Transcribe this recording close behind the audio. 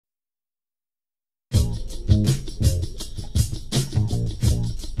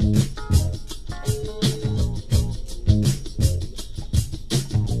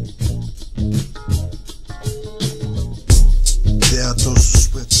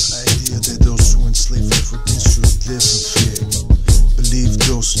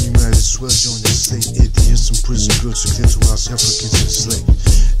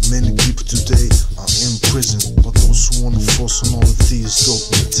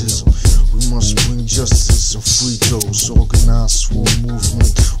favoritism. We must bring justice and free those. Organized for a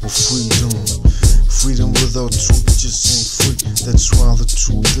movement of freedom. Freedom without truth just ain't free. That's why the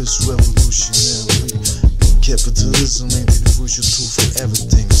truth is revolutionary. Capitalism ain't the universal tool for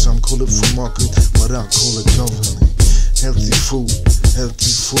everything. Some call it free market, but I call it governing. Healthy food,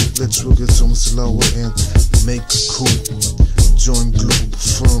 let's work it on the lower end, make it cool. Join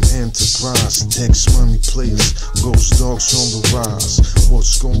Globalfirm enterprise, tax money players, GhostDogz on the rise.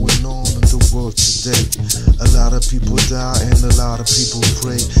 What's going on in the world today? A lot of people die and a lot of people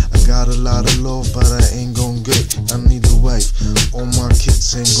pray. I got a lot of love, but I ain't gon' get. I need a wife, all my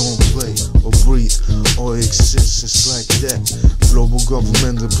kids ain't gon' play or breathe or exist. It's like that. Global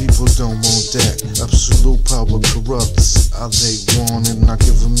government, the people don't want that. Absolute power corrupts. Are they wanting? Not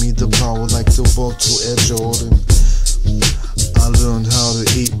giving me the power like the ball to Air Jordan. I learned how to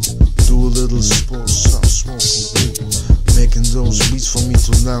eat, do a little sports, stop smoking weed. Making those beats for me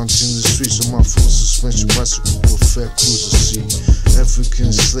to lounge in the streets on my full suspension bicycle with fat cruiser seat. African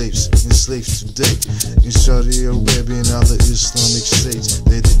slaves, enslaved today in Saudi Arabia and other Islamic states.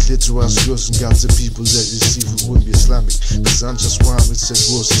 They declared to us girls and got the people that receive it would be Islamic. Cause I'm just why it said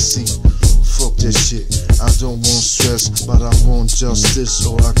was to see. Fuck that shit, I don't want stress, but I want justice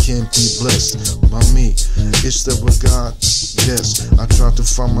or I can't be blessed. By me, it's that what God guess. I try to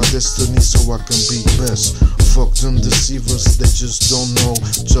find my destiny so I can be best. Fuck them deceivers, they just don't know.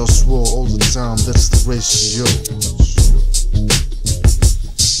 Just war all the time, that's the ratio.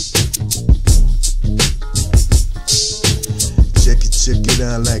 Check it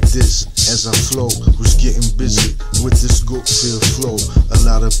out like this as I flow. Who's getting busy with this good feel flow? A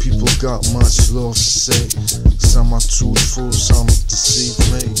lot of people got much love to say. Some are truthful, some deceive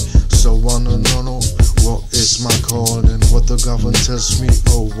me. So I don't know what is my calling, what the government tells me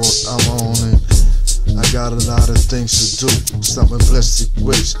or what I'm owning. I got a lot of things to do. Stopping plastic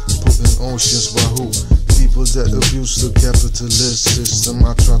waste, putting oceans by who? People that abuse the capitalist system.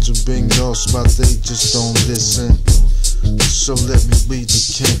 I try to bring laws, but they just don't listen. So let me be the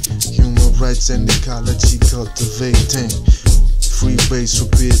king. Human rights and ecology cultivating. Free base for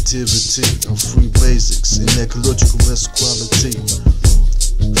creativity and free basics in ecological best quality.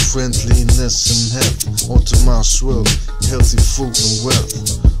 Friendliness and health, optimized world, healthy food and wealth.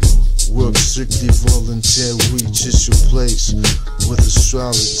 Work strictly voluntary, just your place with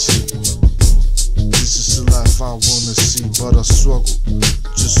astrology. This is the life I wanna see, but I struggle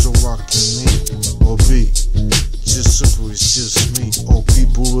just so I can eat or be. Just simple, it's just me. All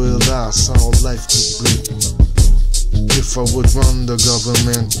people realize how life could be. If I would run the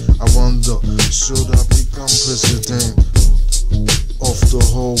government, I wonder, should I become president of the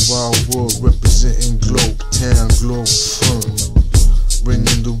whole wide world, representing Globetown, Globalfirm,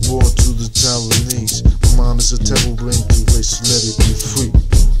 bringing the war to the Taiwanese. My mind is a terrible brain to race, let it be free.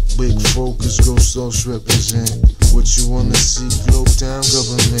 Big focus, GhostDogz represent. What you wanna see, Globetown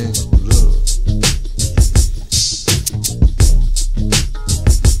government, love.